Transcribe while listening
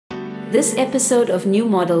This episode of New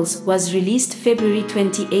Models was released February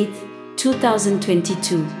 28,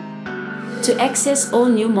 2022. To access all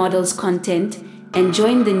New Models content and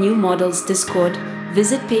join the New Models Discord,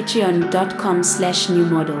 visit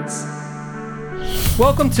patreon.com/newmodels.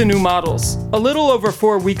 Welcome to New Models. A little over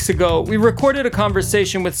 4 weeks ago, we recorded a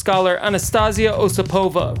conversation with scholar Anastasia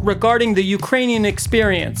Osipova regarding the Ukrainian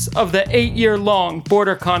experience of the 8-year-long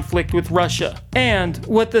border conflict with Russia and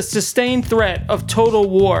what the sustained threat of total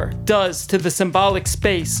war does to the symbolic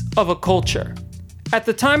space of a culture. At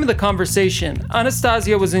the time of the conversation,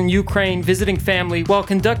 Anastasia was in Ukraine visiting family while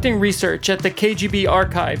conducting research at the KGB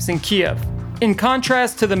archives in Kiev. In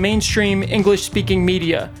contrast to the mainstream English-speaking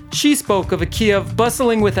media, she spoke of a Kiev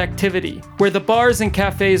bustling with activity, where the bars and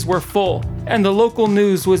cafes were full, and the local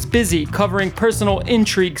news was busy covering personal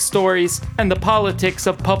intrigue stories and the politics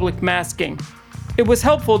of public masking. It was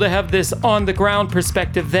helpful to have this on-the-ground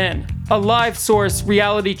perspective then, a live source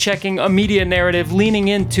reality-checking a media narrative leaning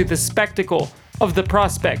into the spectacle of the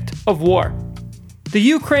prospect of war. The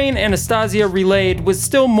Ukraine Anastasia relayed was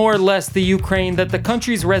still more or less the Ukraine that the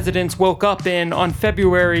country's residents woke up in on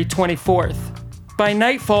February 24th. By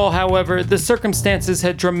nightfall, however, the circumstances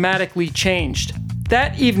had dramatically changed.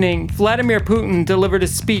 That evening, Vladimir Putin delivered a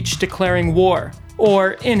speech declaring war,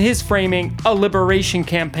 or, in his framing, a liberation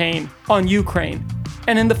campaign, on Ukraine.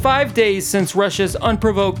 And in the 5 days since Russia's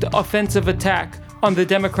unprovoked offensive attack on the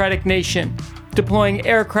democratic nation, deploying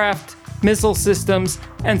aircraft, missile systems,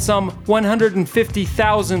 and some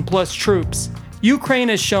 150,000 plus troops, Ukraine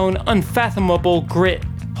has shown unfathomable grit,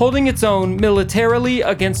 holding its own militarily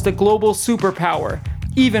against a global superpower,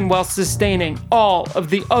 even while sustaining all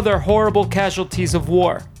of the other horrible casualties of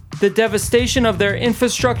war. The devastation of their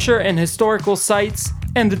infrastructure and historical sites,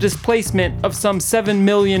 and the displacement of some 7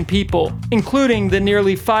 million people, including the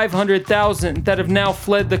nearly 500,000 that have now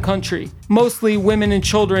fled the country, mostly women and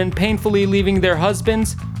children painfully leaving their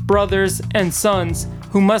husbands, brothers, and sons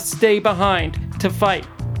who must stay behind to fight.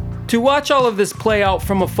 To watch all of this play out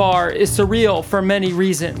from afar is surreal for many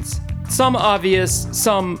reasons. Some obvious,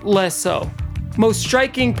 some less so. Most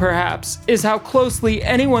striking, perhaps, is how closely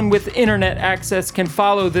anyone with internet access can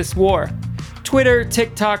follow this war. Twitter,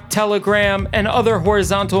 TikTok, Telegram, and other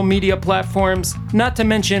horizontal media platforms, not to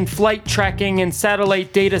mention flight tracking and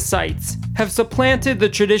satellite data sites, have supplanted the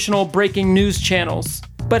traditional breaking news channels.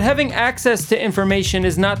 But having access to information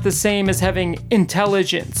is not the same as having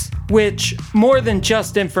intelligence, which, more than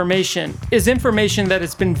just information, is information that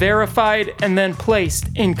has been verified and then placed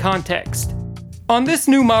in context. On this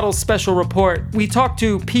New Models special report, we talked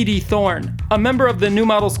to P.D. Thorne, a member of the New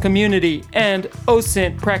Models community and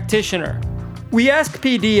OSINT practitioner. We ask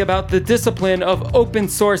PD about the discipline of open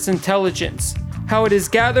source intelligence, how it is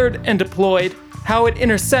gathered and deployed, how it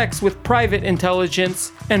intersects with private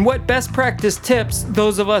intelligence, and what best practice tips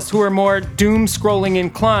those of us who are more doom-scrolling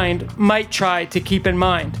inclined might try to keep in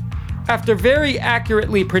mind. After very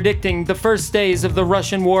accurately predicting the first days of the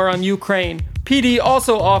Russian war on Ukraine, PD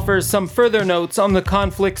also offers some further notes on the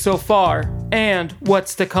conflict so far, and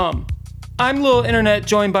what's to come. I'm Lil Internet,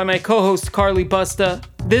 joined by my co-host Carly Busta.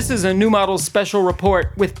 This is a New Models special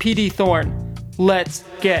report with P.D. Thorne. Let's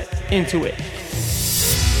get into it.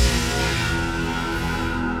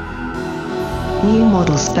 New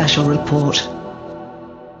Models special report.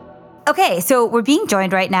 Okay, so we're being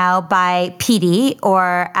joined right now by PD,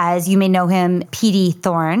 or as you may know him, P.D.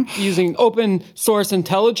 Thorne. Using open source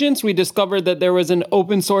intelligence, we discovered that there was an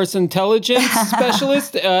open source intelligence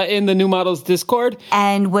specialist in the New Models Discord.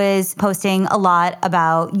 And was posting a lot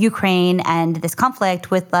about Ukraine and this conflict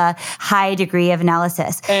with a high degree of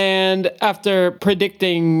analysis. And after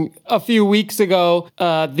predicting a few weeks ago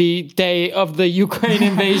the day of the Ukraine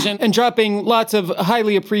invasion and dropping lots of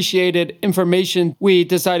highly appreciated information, we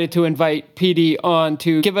decided to invite PD on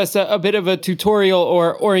to give us a bit of a tutorial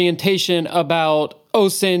or orientation about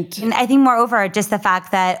OSINT. And I think, moreover, just the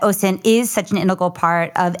fact that OSINT is such an integral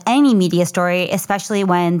part of any media story, especially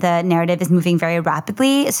when the narrative is moving very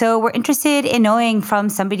rapidly. So we're interested in knowing from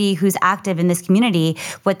somebody who's active in this community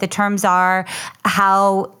what the terms are,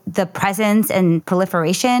 how the presence and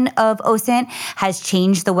proliferation of OSINT has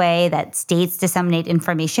changed the way that states disseminate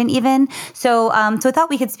information even. So I thought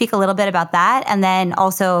we could speak a little bit about that. And then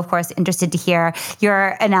also, of course, interested to hear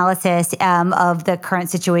your analysis of the current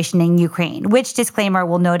situation in Ukraine, which, disclaimer,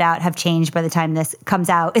 will no doubt have changed by the time this comes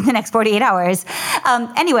out in the next 48 hours.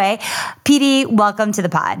 Anyway, PD, welcome to the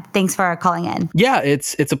pod. Thanks for calling in. Yeah,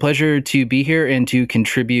 it's a pleasure to be here and to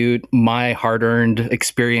contribute my hard-earned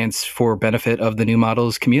experience for benefit of the New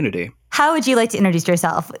Models community. How would you like to introduce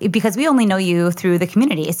yourself? Because we only know you through the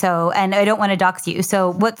community, and I don't want to dox you.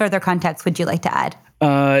 So what further context would you like to add?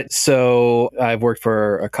 So I've worked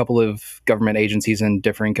for a couple of government agencies in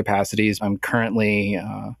differing capacities. I'm currently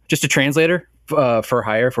just a translator for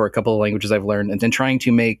hire for a couple of languages I've learned, and then trying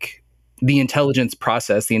to make the intelligence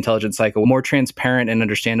process, the intelligence cycle, more transparent and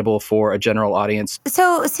understandable for a general audience.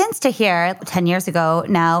 So since Tahir, 10 years ago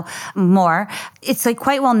now, more, it's like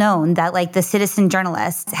quite well known that like the citizen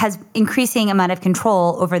journalist has increasing amount of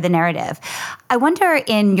control over the narrative. I wonder,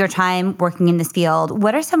 in your time working in this field,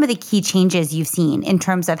 what are some of the key changes you've seen in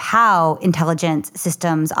terms of how intelligence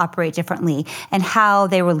systems operate differently and how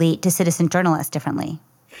they relate to citizen journalists differently?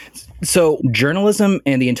 So journalism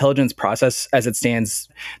and the intelligence process as it stands,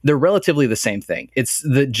 they're relatively the same thing. It's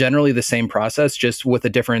generally the same process, just with a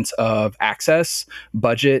difference of access,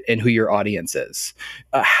 budget, and who your audience is.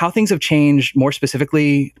 How things have changed more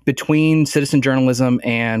specifically between citizen journalism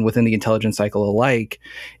and within the intelligence cycle alike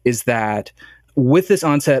is that with this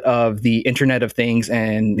onset of the Internet of Things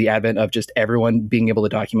and the advent of just everyone being able to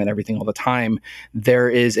document everything all the time, there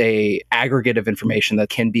is a aggregate of information that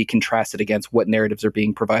can be contrasted against what narratives are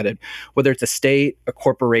being provided, whether it's a state, a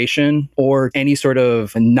corporation, or any sort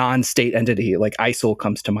of non-state entity, like ISIL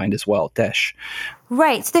comes to mind as well, Daesh.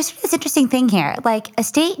 Right. So there's this interesting thing here. Like, a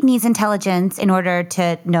state needs intelligence in order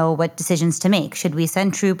to know what decisions to make. Should we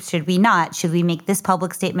send troops? Should we not? Should we make this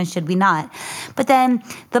public statement? Should we not? But then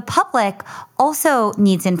the public also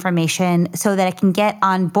needs information so that it can get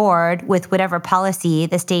on board with whatever policy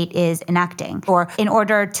the state is enacting, or in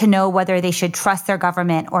order to know whether they should trust their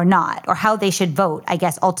government or not, or how they should vote, I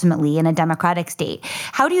guess, ultimately in a democratic state.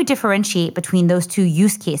 How do you differentiate between those two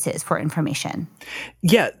use cases for information?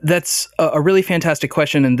 Yeah, that's a really fantastic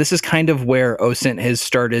question. And this is kind of where OSINT has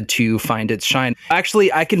started to find its shine.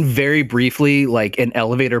 Actually, I can very briefly, like an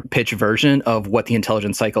elevator pitch version of what the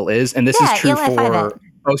intelligence cycle is. And this is true for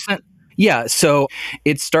OSINT. Yeah, so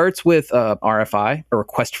it starts with RFI, a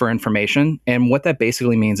request for information. And what that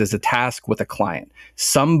basically means is a task with a client.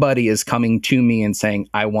 Somebody is coming to me and saying,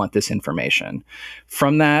 I want this information.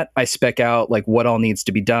 From that, I spec out like what all needs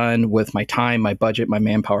to be done with my time, my budget, my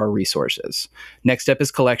manpower, resources. Next step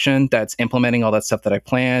is collection. That's implementing all that stuff that I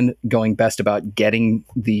planned, going best about getting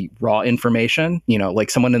the raw information. You know,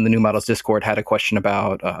 like someone in the New Models Discord had a question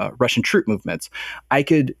about Russian troop movements. I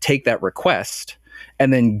could take that request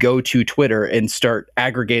and then go to Twitter and start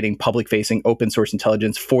aggregating public-facing open source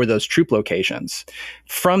intelligence for those troop locations.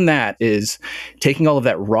 From that is taking all of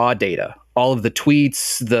that raw data, all of the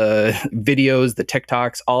tweets, the videos, the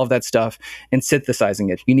TikToks, all of that stuff, and synthesizing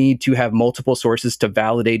it. You need to have multiple sources to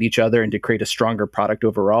validate each other and to create a stronger product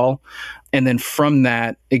overall. And then from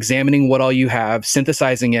that, examining what all you have,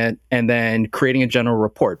 synthesizing it, and then creating a general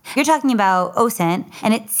report. You're talking about OSINT,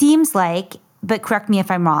 and it seems like, but correct me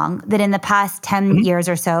if I'm wrong, that in the past 10 years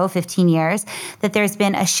or so, 15 years, that there's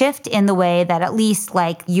been a shift in the way that, at least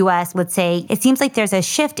like US would say, it seems like there's a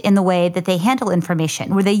shift in the way that they handle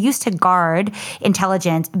information, where they used to guard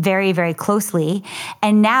intelligence very, very closely.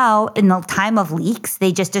 And now, in the time of leaks,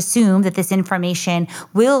 they just assume that this information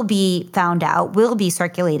will be found out, will be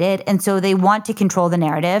circulated. And so they want to control the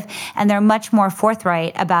narrative. And they're much more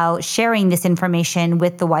forthright about sharing this information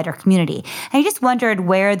with the wider community. And I just wondered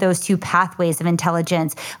where those two pathways of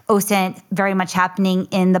intelligence, OSINT very much happening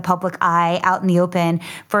in the public eye, out in the open,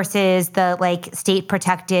 versus the like state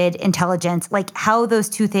protected intelligence, like how those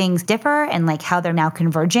two things differ and like how they're now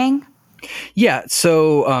converging. Yeah,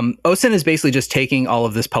 so OSINT is basically just taking all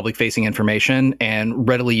of this public-facing information and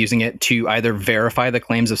readily using it to either verify the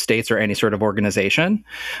claims of states or any sort of organization.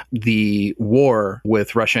 The war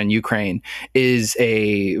with Russia and Ukraine is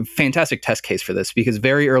a fantastic test case for this, because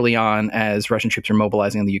very early on, as Russian troops are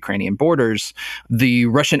mobilizing on the Ukrainian borders, the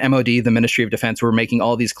Russian MOD, the Ministry of Defense, were making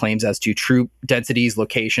all these claims as to troop densities,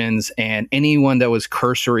 locations, and anyone that was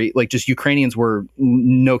cursory, like just Ukrainians were,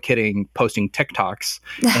 no kidding, posting TikToks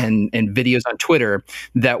and videos on Twitter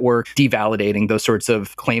that were devalidating those sorts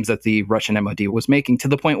of claims that the Russian MOD was making, to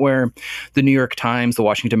the point where the New York Times, the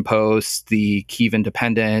Washington Post, the Kyiv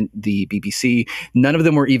Independent, the BBC, none of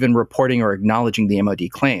them were even reporting or acknowledging the MOD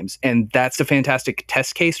claims. And that's a fantastic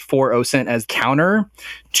test case for OSINT as counter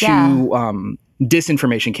to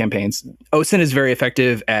disinformation campaigns. OSINT is very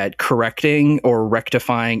effective at correcting or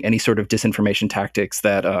rectifying any sort of disinformation tactics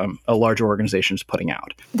that a larger organization is putting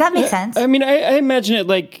out. That makes sense. I mean, I imagine it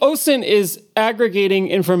like OSINT is aggregating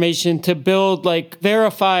information to build like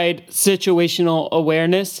verified situational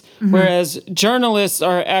awareness, whereas journalists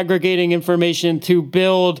are aggregating information to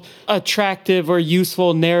build attractive or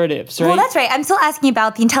useful narratives, right? Well, that's right. I'm still asking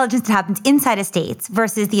about the intelligence that happens inside of states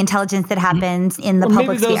versus the intelligence that happens in the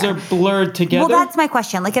public sphere. Maybe those are blurred together. Well, that's my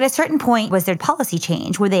question. Like, at a certain point, was there policy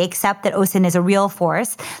change where they accept that OSINT is a real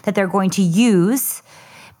force that they're going to use,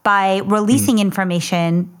 by releasing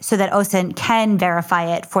information so that OSINT can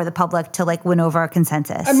verify it for the public to like win over a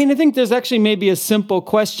consensus? I mean, I think there's actually maybe a simple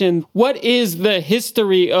question. What is the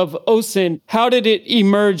history of OSINT? How did it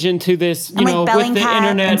emerge into this, with the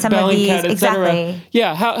internet, Bellingcat, et cetera? Exactly.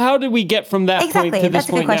 Yeah, how did we get from that point to this point now? That's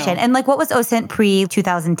a good question. And like, what was OSINT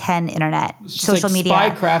pre-2010 internet, social media?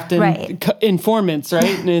 Spycraft and informants,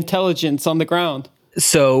 right? And intelligence on the ground.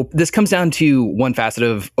 So this comes down to one facet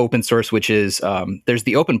of open source, which is there's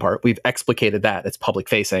the open part. We've explicated that. It's public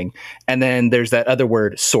facing. And then there's that other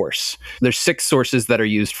word, source. There's 6 sources that are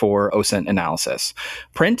used for OSINT analysis.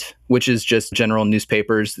 Print, which is just general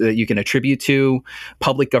newspapers that you can attribute to.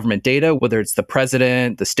 Public government data, whether it's the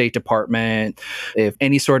president, the State Department, if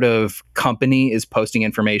any sort of company is posting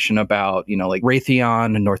information about, like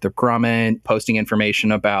Raytheon and Northrop Grumman, posting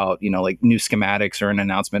information about, like new schematics or an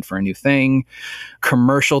announcement for a new thing.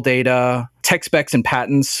 Commercial data, tech specs and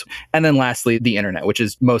patents, and then lastly, the internet, which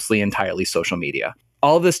is mostly entirely social media.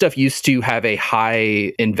 All of this stuff used to have a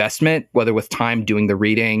high investment, whether with time doing the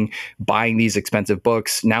reading, buying these expensive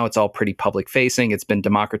books. Now it's all pretty public facing. It's been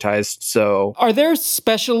democratized. So are there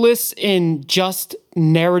specialists in just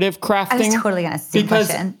narrative crafting? I was totally going to ask the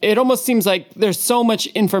question. Because it almost seems like there's so much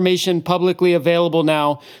information publicly available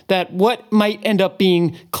now that what might end up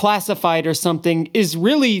being classified or something is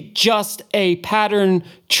really just a pattern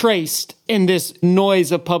traced in this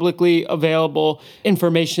noise of publicly available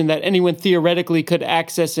information that anyone theoretically could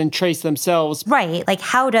access and trace themselves. Right. Like,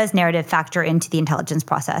 how does narrative factor into the intelligence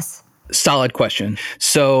process? Solid question.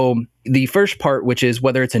 So the first part, which is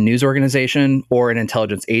whether it's a news organization or an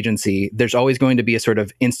intelligence agency, there's always going to be a sort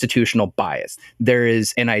of institutional bias. There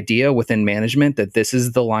is an idea within management that this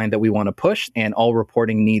is the line that we want to push, and all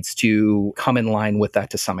reporting needs to come in line with that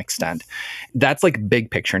to some extent. That's like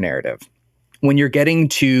big picture narrative. When you're getting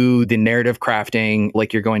to the narrative crafting,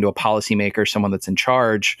 like you're going to a policymaker, someone that's in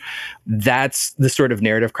charge, that's the sort of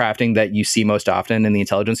narrative crafting that you see most often in the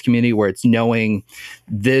intelligence community, where it's knowing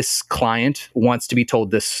this client wants to be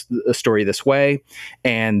told a story this way,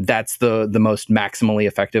 and that's the most maximally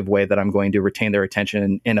effective way that I'm going to retain their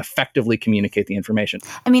attention and effectively communicate the information.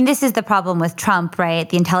 I mean, this is the problem with Trump, right?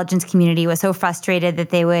 The intelligence community was so frustrated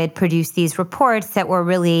that they would produce these reports that were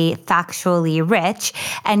really factually rich,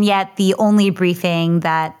 and yet the only briefing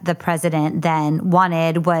that the president then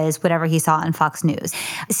wanted was whatever he saw on Fox News.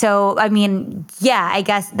 So, I mean, yeah, I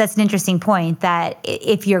guess that's an interesting point that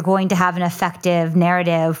if you're going to have an effective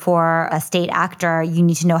narrative for a state actor, you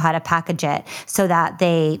need to know how to package it so that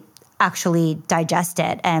they actually digest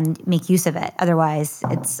it and make use of it. Otherwise,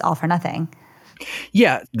 it's all for nothing.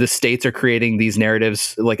 Yeah, the states are creating these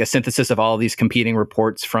narratives, like a synthesis of all of these competing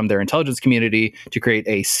reports from their intelligence community to create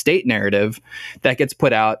a state narrative that gets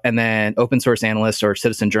put out, and then open source analysts or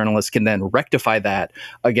citizen journalists can then rectify that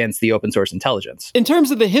against the open source intelligence. In terms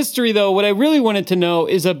of the history, though, what I really wanted to know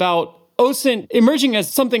is about OSINT emerging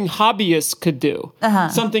as something hobbyists could do,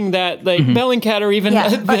 something that like Bellingcat or even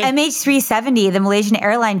MH370, the Malaysian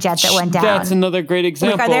airline jet that went down. That's another great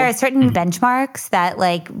example. Like, are there certain benchmarks that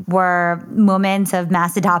like were moments of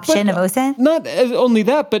mass adoption of OSINT? Not only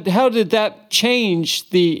that, but how did that change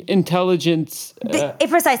the intelligence?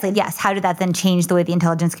 Precisely, yes. How did that then change the way the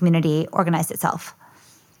intelligence community organized itself?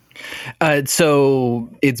 So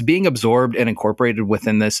it's being absorbed and incorporated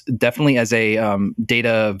within this definitely as a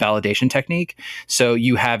data validation technique. So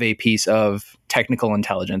you have a piece of technical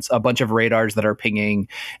intelligence, a bunch of radars that are pinging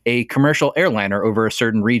a commercial airliner over a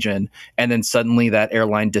certain region, and then suddenly that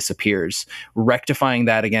airline disappears. Rectifying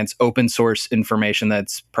that against open source information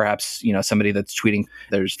that's perhaps, somebody that's tweeting,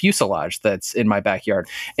 there's fuselage that's in my backyard,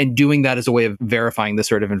 and doing that as a way of verifying this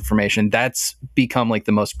sort of information, that's become like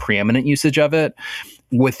the most preeminent usage of it.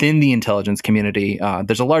 Within the intelligence community,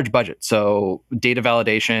 there's a large budget. So data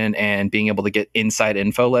validation and being able to get inside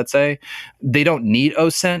info, let's say, they don't need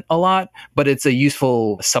OSINT a lot, but it's a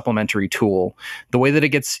useful supplementary tool. The way that it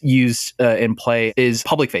gets used in play is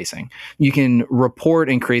public facing. You can report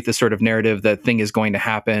and create this sort of narrative that thing is going to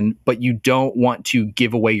happen, but you don't want to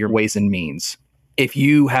give away your ways and means. If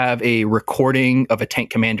you have a recording of a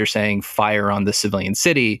tank commander saying fire on the civilian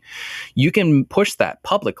city, you can push that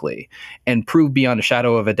publicly and prove beyond a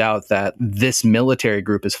shadow of a doubt that this military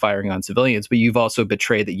group is firing on civilians, but you've also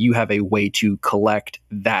betrayed that you have a way to collect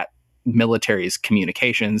that military's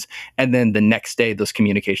communications, and then the next day those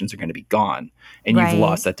communications are going to be gone and you've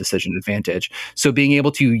lost that decision advantage. So being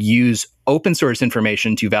able to use open source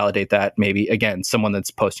information to validate that, maybe again someone that's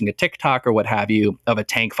posting a TikTok or what have you of a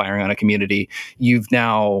tank firing on a community, you've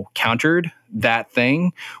now countered that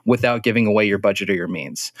thing without giving away your budget or your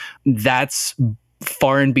means. That's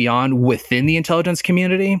far and beyond within the intelligence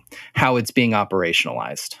community how it's being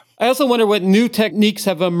operationalized. I also wonder what new techniques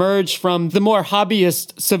have emerged from the more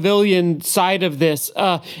hobbyist civilian side of this.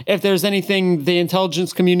 If there's anything the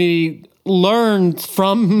intelligence community learned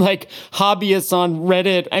from like hobbyists on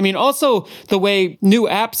Reddit. I mean, also the way new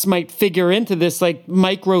apps might figure into this like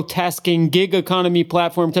micro-tasking gig economy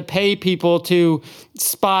platform to pay people to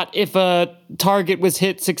spot if a target was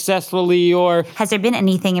hit successfully. Or has there been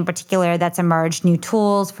anything in particular that's emerged? New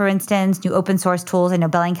tools, for instance, new open source tools? I know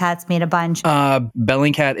Bellingcat's made a bunch.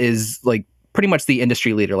 Bellingcat is like pretty much the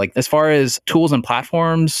industry leader. Like as far as tools and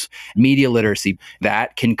platforms, media literacy,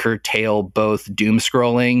 that can curtail both doom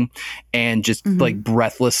scrolling and just like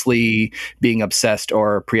breathlessly being obsessed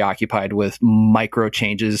or preoccupied with micro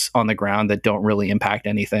changes on the ground that don't really impact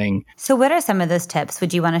anything. So what are some of those tips?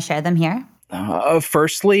 Would you want to share them here?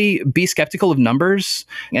 Firstly, be skeptical of numbers.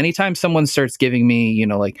 Anytime someone starts giving me,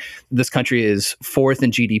 like this country is fourth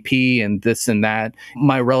in GDP and this and that,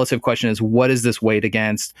 my relative question is, what is this weighed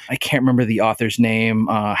against? I can't remember the author's name.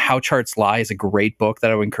 How Charts Lie is a great book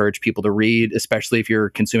that I would encourage people to read, especially if you're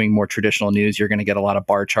consuming more traditional news. You're going to get a lot of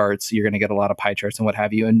bar charts. You're going to get a lot of pie charts and what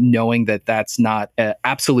have you. And knowing that that's not an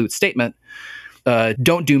absolute statement,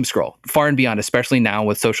 don't doom scroll far and beyond, especially now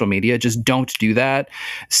with social media. Just don't do that.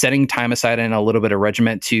 Setting time aside and a little bit of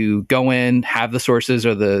regiment to go in, have the sources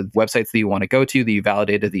or the websites that you want to go to, that you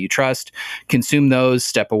validated, that you trust, consume those,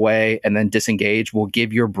 step away, and then disengage will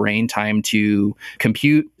give your brain time to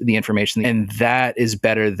compute the information. And that is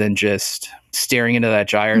better than just staring into that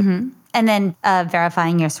gyre. And then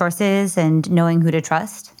verifying your sources and knowing who to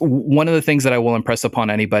trust. One of the things that I will impress upon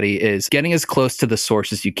anybody is getting as close to the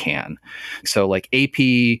source as you can. So like AP,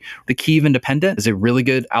 the Kyiv Independent is a really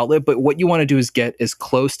good outlet, but what you want to do is get as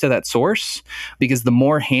close to that source, because the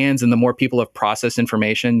more hands and the more people have processed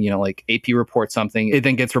information, like AP reports something, it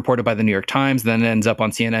then gets reported by the New York Times, then it ends up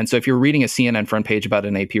on CNN. So if you're reading a CNN front page about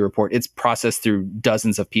an AP report, it's processed through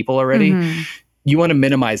dozens of people already. You want to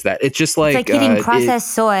minimize that. It's just like... It's like eating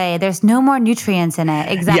processed soy. There's no more nutrients in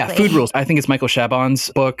it. Exactly. Yeah, Food Rules. I think it's Michael Chabon's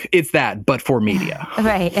book. It's that, but for media.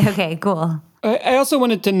 Right. Okay, cool. I also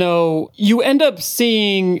wanted to know, you end up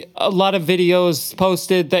seeing a lot of videos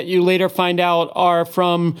posted that you later find out are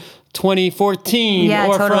from 2014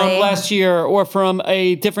 or from last year or from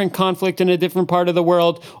a different conflict in a different part of the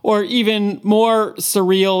world, or even more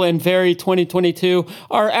surreal and very 2022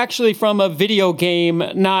 are actually from a video game,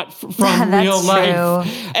 not from real life.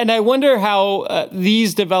 True. And I wonder how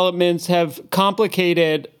these developments have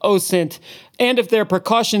complicated OSINT, and if there are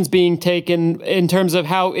precautions being taken in terms of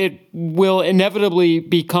how it will inevitably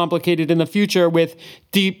be complicated in the future with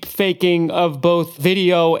deep faking of both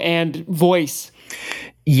video and voice.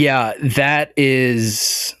 Yeah,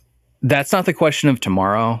 that's not the question of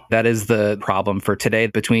tomorrow. That is the problem for today.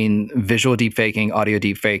 Between visual deepfaking, audio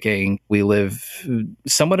deepfaking, we live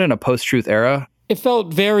somewhat in a post-truth era. It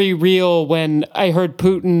felt very real when I heard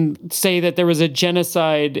Putin say that there was a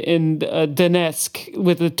genocide in Donetsk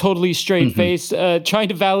with a totally straight face, trying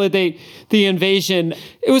to validate the invasion.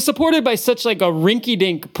 It was supported by such like a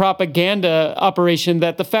rinky-dink propaganda operation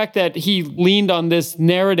that the fact that he leaned on this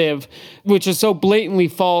narrative, which is so blatantly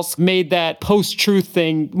false, made that post-truth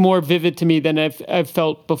thing more vivid to me than I've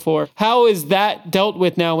felt before. How is that dealt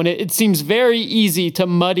with now when it seems very easy to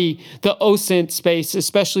muddy the OSINT space,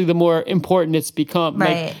 especially the more important it's become?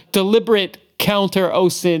 Right. Like deliberate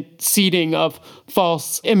counter-OSINT seeding of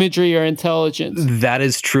false imagery or intelligence. That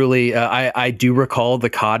is truly, I do recall the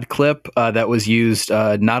COD clip that was used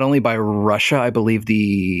not only by Russia, I believe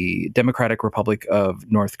the Democratic Republic of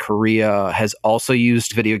North Korea has also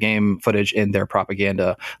used video game footage in their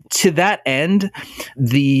propaganda. To that end,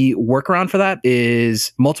 the workaround for that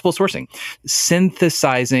is multiple sourcing,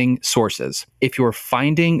 synthesizing sources. If you're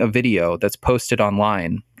finding a video that's posted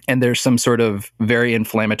online, and there's some sort of very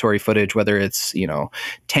inflammatory footage, whether it's,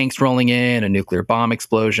 tanks rolling in, a nuclear bomb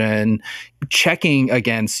explosion, checking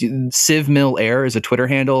against CivMilAir is a Twitter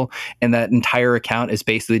handle, and that entire account is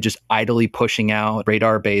basically just idly pushing out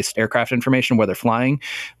radar-based aircraft information where they're flying,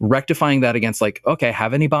 rectifying that against okay,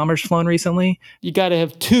 have any bombers flown recently? You got to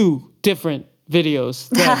have two different videos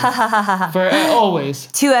for always.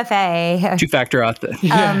 2FA. Two-factor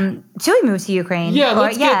authentication. Should we move to Ukraine? Yeah,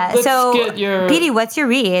 let's get your... Petey, what's your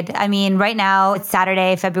read? I mean, right now it's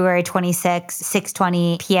Saturday, February 26,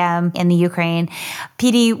 6:20 p.m. in the Ukraine.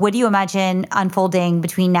 Petey, what do you imagine unfolding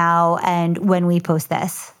between now and when we post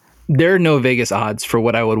this? There are no Vegas odds for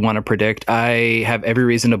what I would want to predict. I have every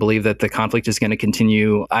reason to believe that the conflict is going to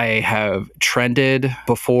continue. I have trended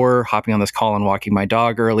before hopping on this call and walking my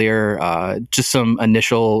dog earlier, just some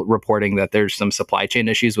initial reporting that there's some supply chain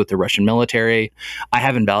issues with the Russian military. I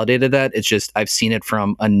haven't validated that. It's just I've seen it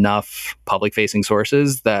from enough public-facing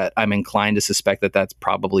sources that I'm inclined to suspect that that's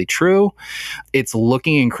probably true. It's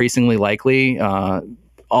looking increasingly likely,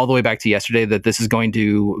 all the way back to yesterday, that this is going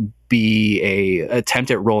to be a attempt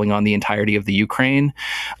at rolling on the entirety of the Ukraine.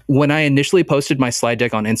 When I initially posted my slide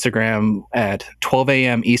deck on Instagram at 12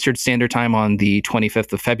 a.m. Eastern Standard Time on the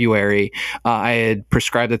 25th of February, I had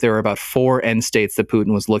prescribed that there were about 4 end states that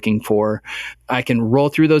Putin was looking for. I can roll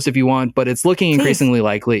through those if you want, but it's looking increasingly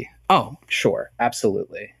likely. Oh, sure.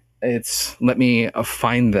 Absolutely. Let me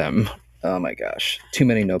find them. Oh my gosh. Too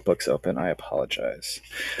many notebooks open. I apologize.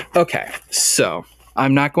 Okay. So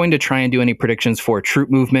I'm not going to try and do any predictions for troop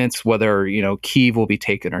movements, whether, Kyiv will be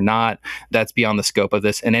taken or not. That's beyond the scope of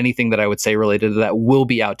this. And anything that I would say related to that will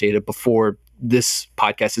be outdated before this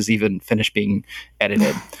podcast is even finished being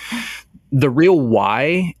edited. The real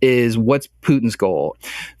why is what's Putin's goal?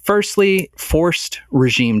 Firstly, forced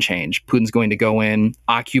regime change. Putin's going to go in,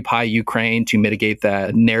 occupy Ukraine to mitigate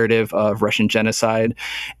that narrative of Russian genocide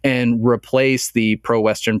and replace the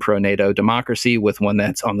pro-Western, pro-NATO democracy with one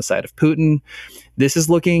that's on the side of Putin. This is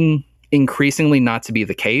looking increasingly not to be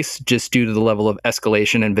the case, just due to the level of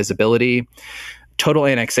escalation and visibility. Total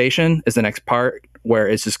annexation is the next part, where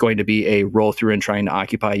it's just going to be a roll through and trying to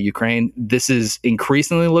occupy Ukraine. This is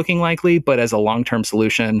increasingly looking likely, but as a long-term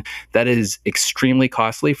solution, that is extremely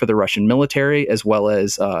costly for the Russian military, as well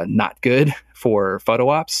as not good for photo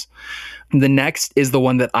ops. The next is the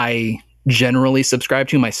one that I generally subscribe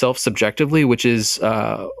to myself subjectively, which is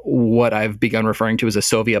what I've begun referring to as a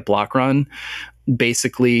Soviet bloc run.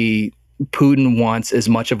 Basically, Putin wants as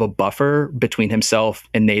much of a buffer between himself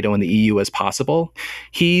and NATO and the EU as possible.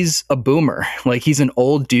 He's a boomer. Like, he's an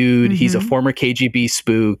old dude. Mm-hmm. He's a former KGB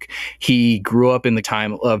spook. He grew up in the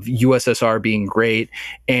time of USSR being great.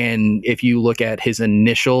 And if you look at his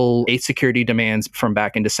initial 8 security demands from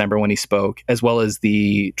back in December when he spoke, as well as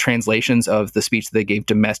the translations of the speech that they gave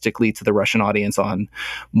domestically to the Russian audience on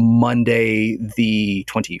Monday, the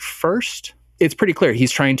 21st, it's pretty clear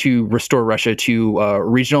he's trying to restore Russia to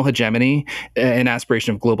regional hegemony, an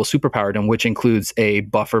aspiration of global superpowerdom, which includes a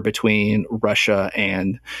buffer between Russia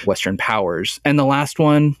and Western powers. And the last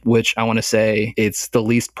one, which I want to say it's the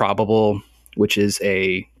least probable, which is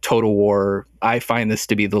a total war. I find this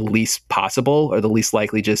to be the least possible or the least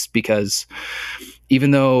likely, just because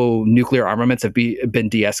even though nuclear armaments have been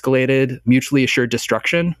de-escalated, mutually assured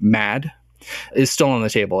destruction, MAD, is still on the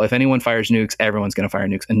table. If anyone fires nukes, everyone's going to fire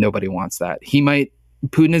nukes, and nobody wants that.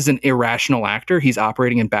 Putin is an irrational actor. He's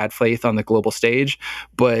operating in bad faith on the global stage,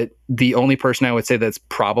 but the only person I would say that's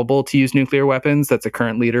probable to use nuclear weapons that's a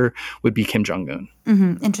current leader would be Kim Jong-un.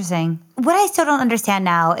 Mm-hmm. Interesting. What I still don't understand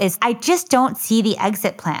now is I just don't see the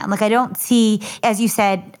exit plan. Like, I don't see, as you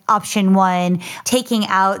said, option one, taking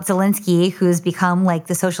out Zelensky, who's become like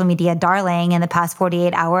the social media darling in the past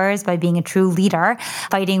 48 hours by being a true leader,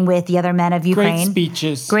 fighting with the other men of Ukraine.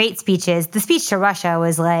 Great speeches. The speech to Russia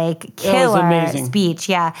was like killer speech.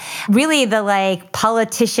 Yeah. Really the like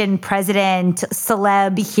politician, president,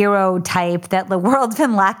 celeb, hero type that the world's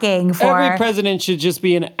been lacking for. Every president should just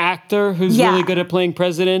be an actor who's really good at playing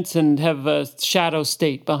presidents and have a shadow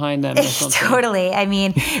state behind them or something. Totally. I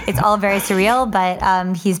mean, it's all very surreal,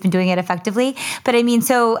 but he's been doing it effectively. But I mean,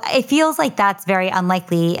 so it feels like that's very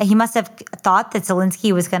unlikely. He must have thought that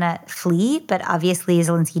Zelensky was going to flee, but obviously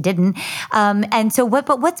Zelensky didn't. And so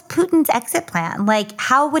what's Putin's exit plan? Like,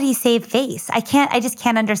 how would he save face? I just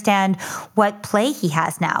can't understand what play he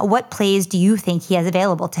has now. What plays do you think he has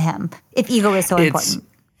available to him if ego is so important?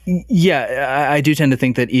 Yeah, I do tend to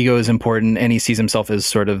think that ego is important, and he sees himself as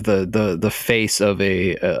sort of the face of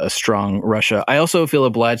a strong Russia. I also feel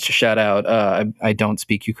obliged to shout out, I don't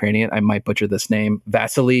speak Ukrainian, I might butcher this name,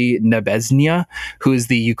 Vasily Nebezhny, who is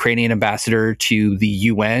the Ukrainian ambassador to the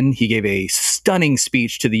UN. He gave a stunning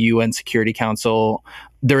speech to the UN Security Council.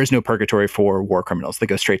 There is no purgatory for war criminals. They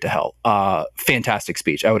go straight to hell. Fantastic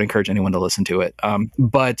speech. I would encourage anyone to listen to it.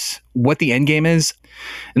 But what the end game is,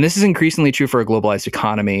 and this is increasingly true for a globalized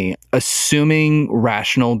economy, assuming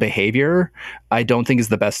rational behavior, I don't think is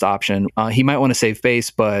the best option. He might want to save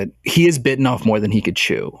face, but he is bitten off more than he could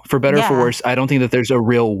chew. For better or for worse, I don't think that there's a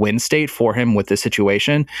real win state for him with this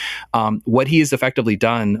situation. What he has effectively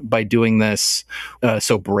done by doing this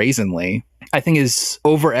so brazenly, I think, is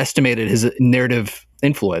overestimated his narrative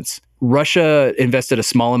influence. Russia invested a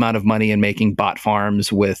small amount of money in making bot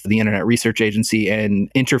farms with the Internet Research Agency and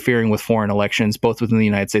interfering with foreign elections, both within the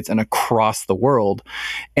United States and across the world.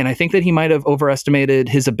 And I think that he might have overestimated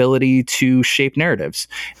his ability to shape narratives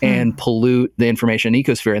and pollute the information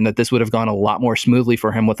ecosphere, and that this would have gone a lot more smoothly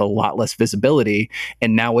for him with a lot less visibility.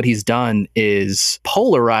 And now what he's done is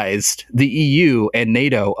polarized the EU and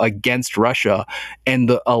NATO against Russia,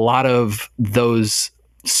 and a lot of those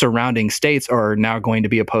surrounding states are now going to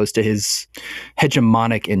be opposed to his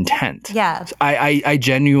hegemonic intent. Yeah. I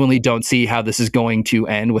genuinely don't see how this is going to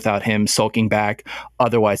end without him sulking back.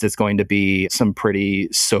 Otherwise, it's going to be some pretty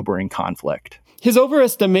sobering conflict. His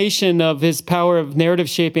overestimation of his power of narrative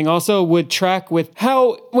shaping also would track with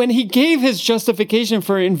how, when he gave his justification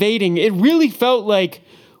for invading, it really felt like,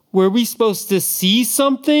 were we supposed to see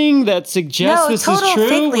something that suggests this is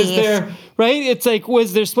true? Was there, right? It's like,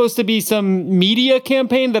 was there supposed to be some media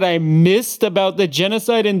campaign that I missed about the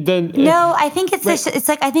genocide and the... No, I think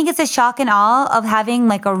it's a shock and awe of having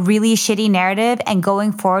like a really shitty narrative and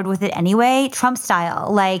going forward with it anyway, Trump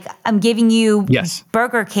style. Like, I'm giving you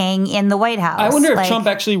Burger King in the White House. I wonder if Trump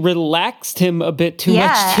actually relaxed him a bit too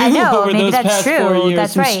much too I know. over Maybe those that's past true. 4 years.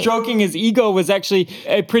 That's right. Stroking his ego was actually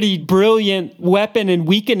a pretty brilliant weapon in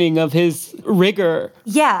weakening of his rigor.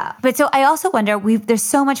 Yeah, but so I also wonder, there's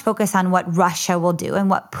so much focus on what Russia will do and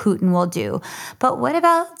what Putin will do. But what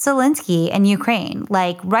about Zelensky and Ukraine?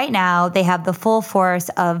 Like right now, they have the full force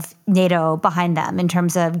of NATO behind them in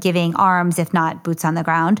terms of giving arms, if not boots on the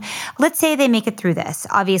ground. Let's say they make it through this,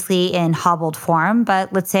 obviously in hobbled form,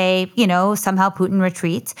 but let's say, somehow Putin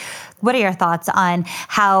retreats. What are your thoughts on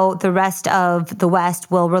how the rest of the West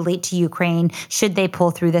will relate to Ukraine should they pull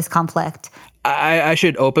through this conflict? I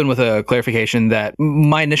should open with a clarification that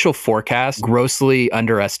my initial forecast grossly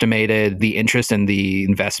underestimated the interest and the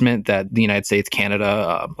investment that the United States,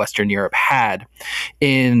 Canada, Western Europe had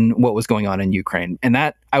in what was going on in Ukraine. And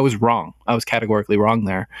that I was wrong. I was categorically wrong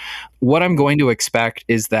there. What I'm going to expect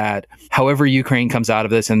is that however Ukraine comes out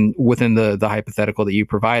of this, and within the hypothetical that you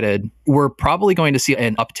provided, we're probably going to see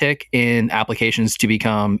an uptick in applications to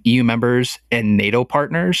become EU members and NATO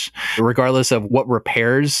partners, regardless of what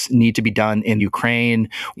repairs need to be done in Ukraine.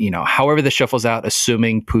 However this shuffles out,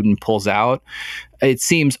 assuming Putin pulls out, it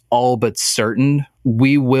seems all but certain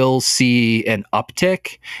we will see an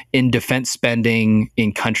uptick in defense spending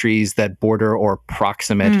in countries that border or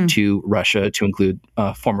proximate to Russia, to include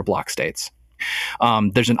former bloc states.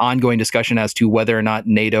 There's an ongoing discussion as to whether or not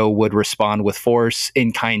NATO would respond with force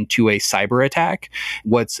in kind to a cyber attack.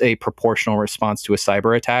 What's a proportional response to a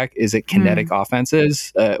cyber attack? Is it kinetic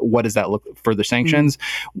offenses? What does that look further sanctions?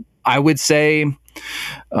 I would say,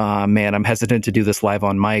 I'm hesitant to do this live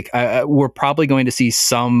on mic. We're probably going to see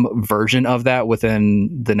some version of that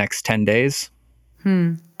within the next 10 days.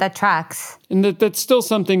 That tracks. And that's still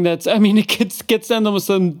something it gets down to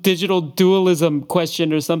some digital dualism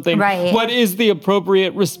question or something. Right. What is the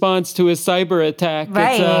appropriate response to a cyber attack?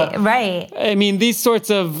 Right. These sorts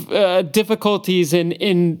of difficulties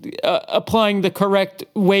in applying the correct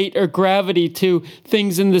weight or gravity to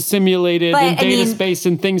things in the simulated and data space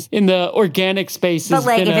and things in the organic space. But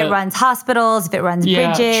if it runs hospitals, if it runs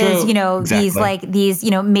bridges, exactly. these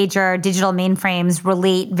major digital mainframes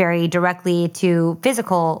relate very directly to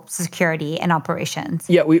physical security and operations.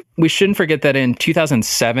 Yeah, we shouldn't forget that in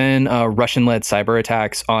 2007, Russian-led cyber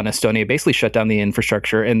attacks on Estonia basically shut down the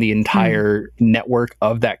infrastructure and the entire network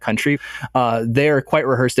of that country. They're quite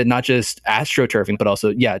rehearsed at not just astroturfing, but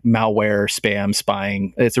also, malware, spam,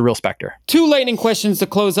 spying. It's a real specter. 2 lightning questions to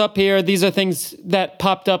close up here. These are things that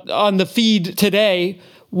popped up on the feed today.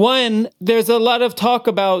 One, there's a lot of talk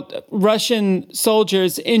about Russian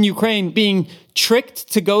soldiers in Ukraine being tricked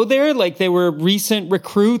to go there, like they were recent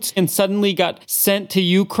recruits and suddenly got sent to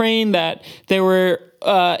Ukraine, that they were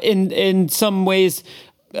in some ways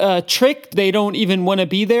tricked. They don't even want to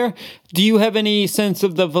be there. Do you have any sense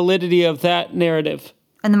of the validity of that narrative?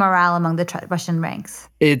 And the morale among the Russian ranks?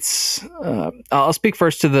 It's I'll speak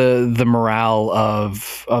first to the morale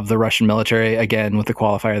of the Russian military, again with the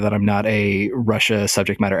qualifier that I'm not a Russia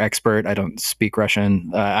subject matter expert. I don't speak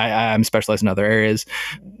Russian. I'm specialized in other areas.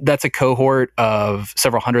 That's a cohort of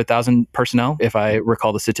several 100,000 personnel, if I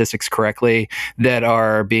recall the statistics correctly, that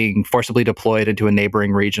are being forcibly deployed into a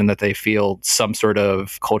neighboring region that they feel some sort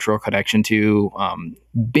of cultural connection to.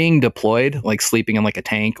 being deployed, like sleeping in like a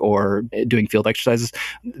tank or doing field exercises,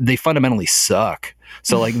 they fundamentally suck.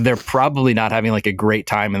 So like they're probably not having like a great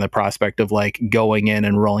time in the prospect of like going in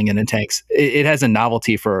and rolling in tanks. It has a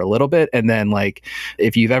novelty for a little bit. And then like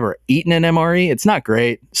if you've ever eaten an MRE, it's not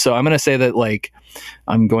great. So I'm going to say that like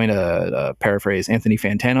I'm going to paraphrase Anthony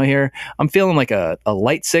Fantano here. I'm feeling like a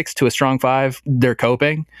light 6 to a strong 5. They're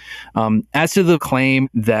coping. As to the claim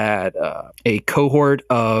that a cohort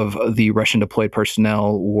of the Russian deployed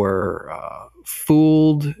personnel were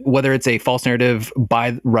fooled, whether it's a false narrative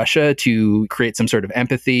by Russia to create some sort of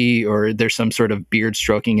empathy, or there's some sort of beard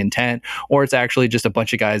stroking intent, or it's actually just a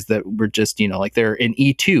bunch of guys that were just, like they're in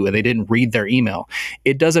E2 and they didn't read their email.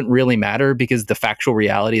 It doesn't really matter, because the factual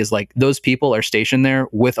reality is like those people are stationed there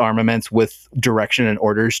with armaments, with direction and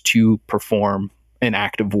orders to perform an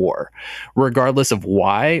act of war, regardless of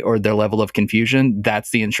why or their level of confusion.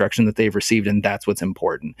 That's the instruction that they've received, and that's what's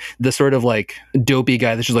important. The sort of like dopey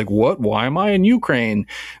guy that's just like, what? Why am I in Ukraine?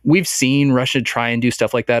 We've seen Russia try and do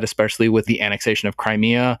stuff like that, especially with the annexation of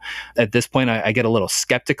Crimea. At this point, I get a little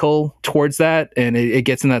skeptical towards that, and it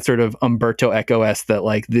gets in that sort of Umberto Eco-esque that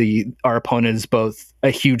like our opponent is both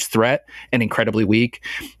a huge threat and incredibly weak.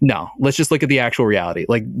 No, let's just look at the actual reality.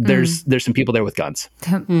 Like there's some people there with guns.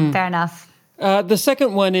 Fair enough. The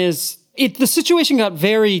second one is, the situation got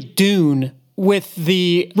very Dune with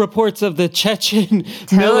the reports of the Chechen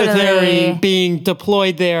military being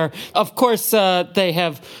deployed there. Of course, they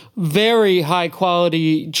have very high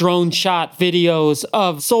quality drone shot videos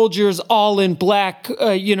of soldiers all in black,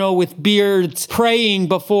 with beards praying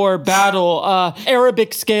before battle,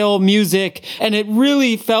 Arabic scale music. And it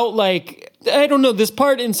really felt like, I don't know, this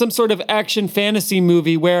part in some sort of action fantasy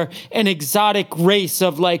movie where an exotic race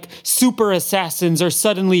of like super assassins are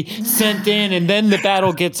suddenly sent in, and then the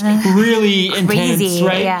battle gets really intense,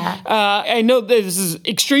 right? Yeah. I know this is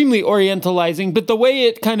extremely orientalizing, but the way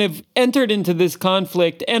it kind of entered into this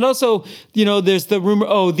conflict, and also, there's the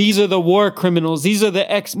rumor, these are the war criminals, these are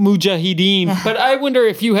the ex-Mujahideen. But I wonder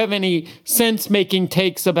if you have any sense-making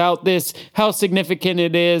takes about this, how significant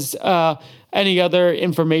it is, any other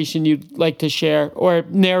information you'd like to share, or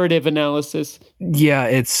narrative analysis? Yeah,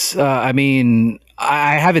 it's, I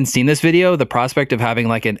haven't seen this video. The prospect of having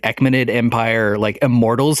like an Achaemenid Empire, like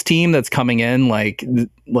Immortals team that's coming in, like the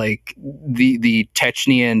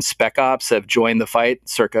Chechnyan Spec Ops have joined the fight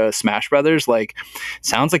circa Smash Brothers, like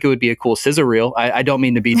sounds like it would be a cool scissor reel. I don't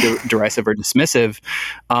mean to be derisive or dismissive.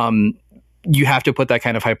 You have to put that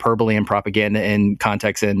kind of hyperbole and propaganda in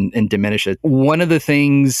context and diminish it. One of the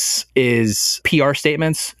things is PR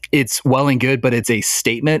statements. It's well and good, but it's a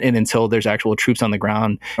statement. And until there's actual troops on the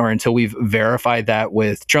ground, or until we've verified that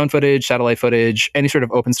with drone footage, satellite footage, any sort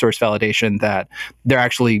of open source validation that they're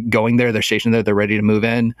actually going there, they're stationed there, they're ready to move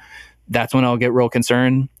in, that's when I'll get real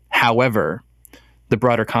concerned. However, the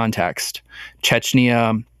broader context,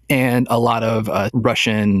 Chechnya, and a lot of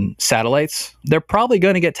Russian satellites, they're probably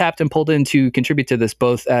going to get tapped and pulled in to contribute to this,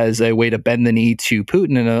 both as a way to bend the knee to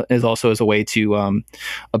Putin and as also as a way to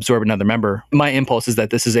absorb another member. My impulse is that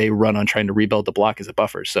this is a run on trying to rebuild the bloc as a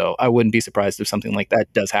buffer. So I wouldn't be surprised if something like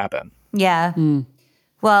that does happen. Yeah.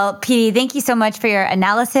 Well, Petey, thank you so much for your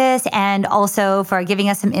analysis, and also for giving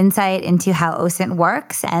us some insight into how OSINT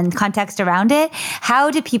works and context around it.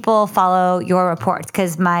 How do people follow your reports?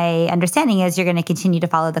 Because my understanding is you're going to continue to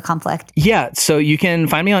follow the conflict. Yeah, so you can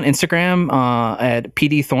find me on Instagram at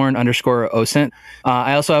pdthorn_OSINT.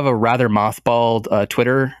 I also have a rather mothballed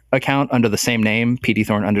Twitter account under the same name,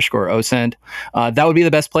 pdthorn_OSINT. That would be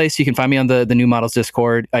the best place. You can find me on the New Models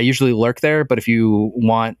Discord. I usually lurk there, but if you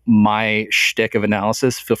want my shtick of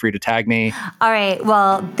analysis, feel free to tag me. All right.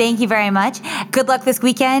 Well, thank you very much. Good luck this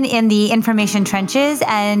weekend in the information trenches,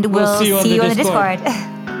 and we'll see you on the Discord.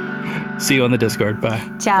 See you on the Discord. Bye.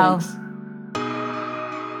 Ciao. Thanks.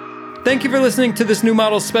 Thank you for listening to this New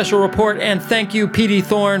Models special report, and thank you, PD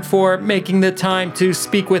Thorn, for making the time to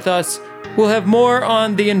speak with us. We'll have more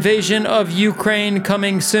on the invasion of Ukraine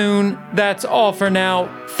coming soon. That's all for now.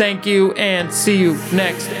 Thank you, and see you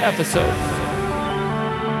next episode.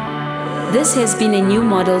 This has been a New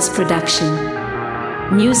Models production.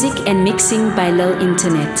 Music and mixing by Low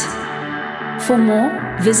Internet. For more,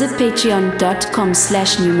 visit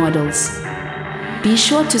patreon.com/newmodels. Be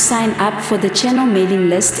sure to sign up for the channel mailing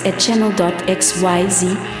list at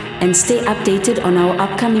channel.xyz and stay updated on our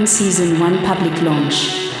upcoming Season 1 public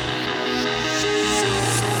launch.